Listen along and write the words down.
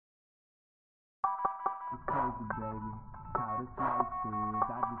crazy, baby, how this life is.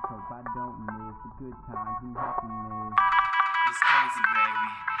 I just hope I don't miss the good times and happiness. It's crazy, baby,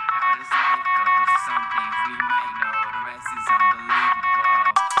 how this life goes. Some things we might know, the rest is unbelievable.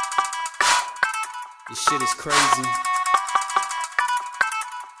 This shit is crazy.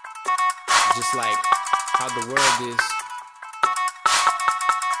 Just like how the world is.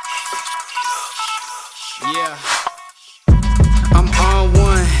 Yeah. I'm on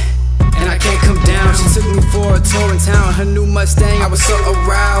one, and I can't come down. She took me for a tour in town. Her new Mustang, I was so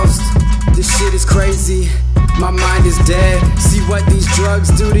aroused. This shit is crazy, my mind is dead. See what these drugs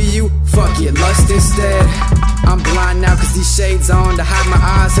do to you? Fuck it, lust instead. I'm blind now cause these shades on to hide my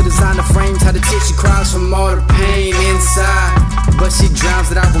eyes. Her designer frames how the tissue cries from all the pain inside. But she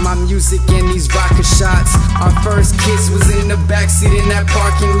drowns it out with my music and these vodka shots. Our first kiss was in the backseat in that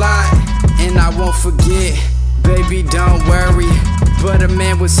parking lot. And I won't forget, baby, don't worry. But a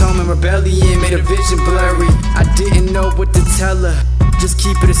man was home in rebellion, made a vision blurry. I didn't know what to tell her, just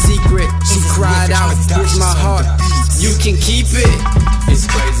keep it a secret. She cried out, here's my heart, you can keep it. It's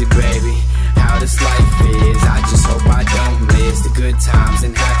crazy, baby, how this life is. I just hope I don't miss the good times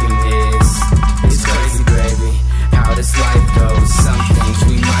and happiness. It's crazy, baby, how this life goes. Some things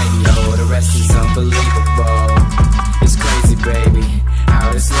we might know, the rest is unbelievable. It's crazy, baby,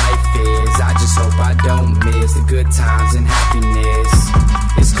 how this life is. I just hope I don't miss the good times and happiness.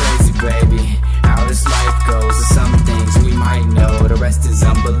 It's crazy, baby, how this life goes. Some things we might know, the rest is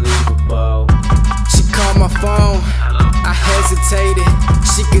unbelievable. She called my phone, I hesitated.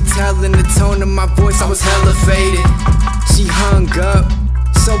 She could tell in the tone of my voice I was hella faded. She hung up,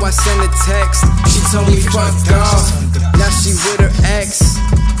 so I sent a text. She told me fuck off, now she with her ex.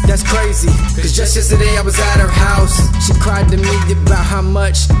 That's crazy, cause just yesterday I was at her house. She cried to me about how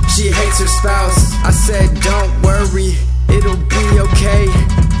much she hates her spouse. I said don't worry, it'll be okay.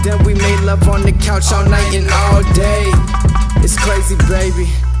 Then we made love on the couch all night and all day. It's crazy, baby,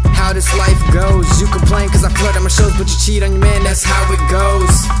 how this life goes. You complain cause I flirt at my shows, but you cheat on your man, that's how it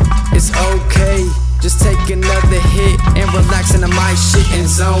goes. It's okay, just take another hit and relax into my shit and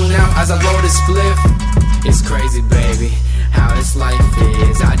zone out as I roll this spliff. It's crazy, baby, how this life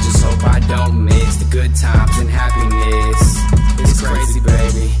is. I just hope I don't miss the good times and happiness. It's crazy,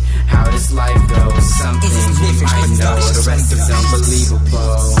 baby, how this life goes. Some things we might know, the rest is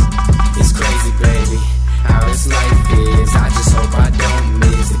unbelievable. It's crazy, baby, how this life is. I just hope I don't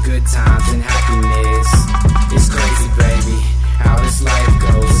miss the good times and happiness. It's crazy, baby, how this life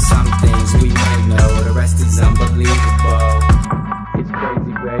goes. Some things we might know, the rest is unbelievable. It's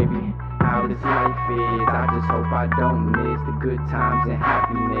crazy, baby, how this life is. I just hope I don't miss the good times and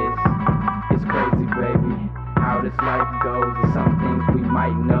happiness. It's crazy, baby, how this life goes. Some things we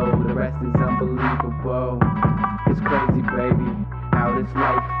might know, the rest is unbelievable. It's crazy, baby, how this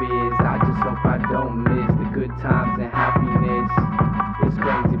life is. I just hope I don't miss the good times and happiness. It's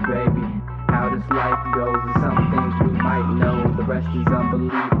crazy, baby, how this life goes. Some things we might know, the rest is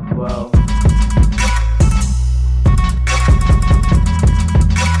unbelievable.